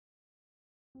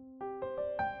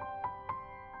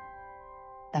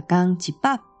逐工一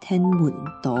百天文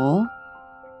图，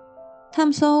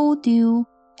探索宇宙，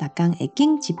逐工会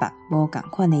景100无共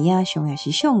款的影像也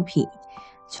是相片，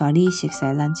带你熟悉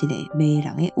咱这个迷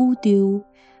人的宇宙。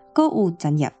阁有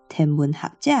专业天文学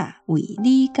者为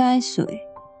你解说。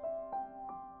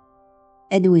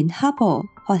Edwin Hubble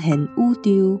发现宇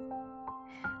宙，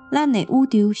咱的宇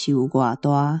宙是有偌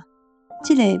大？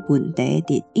这个问题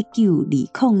伫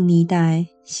1920年代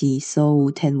是所有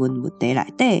天文问题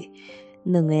内底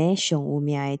2个上有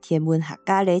名的天文学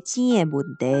家咧争的问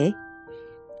题。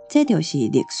这就是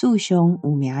历史上有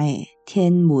名的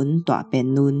天文大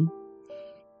辩论。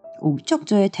有足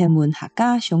多天文学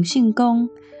家相信讲，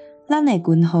咱的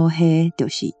银河系就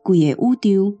是规个宇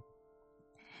宙。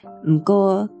不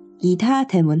过，其他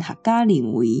天文学家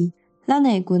认为，咱的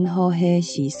银河系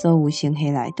是所有星系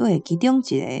内底其中一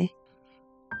个。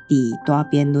伫大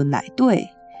辩论内底，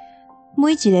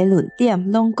每一个论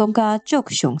点拢讲甲足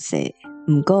详细，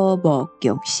不过无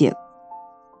共识。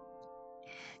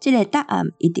这个答案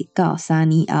一直到3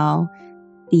年后，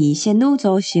伫仙女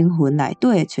座星云内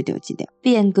底找到一粒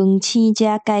变光星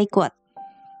才解决。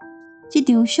这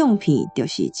张相片就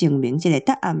是证明这个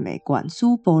答案的原始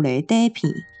玻璃底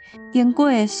片，经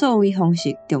过数位方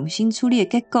式重新处理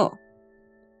的结果。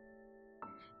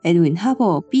Edwin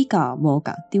Hubble 比较无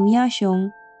共张影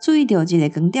像，注意到这个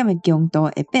光点的强度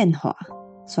的变化，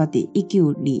煞伫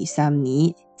1923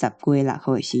年10月6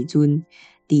号的时阵，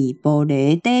伫玻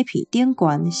璃底片顶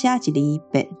悬写一字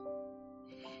变。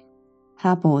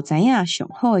哈勃知影上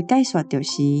好的解说就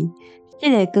是，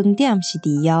这个光点是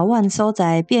伫遥远所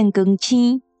在变光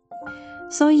星，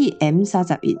所以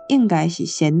M31 应该是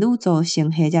仙女座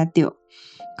星系才对，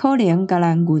可能甲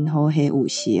咱银河系有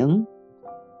成。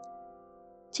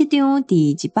这张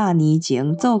伫100年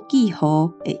前做记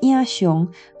号的影像，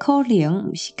可能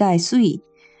毋是介水。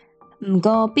不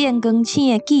过变光星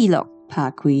的记录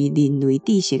拍开人类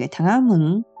知识的窗仔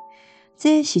门，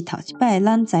这是头一摆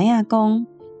咱知影讲，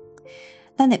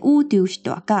咱的宇宙是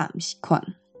大甲毋是宽。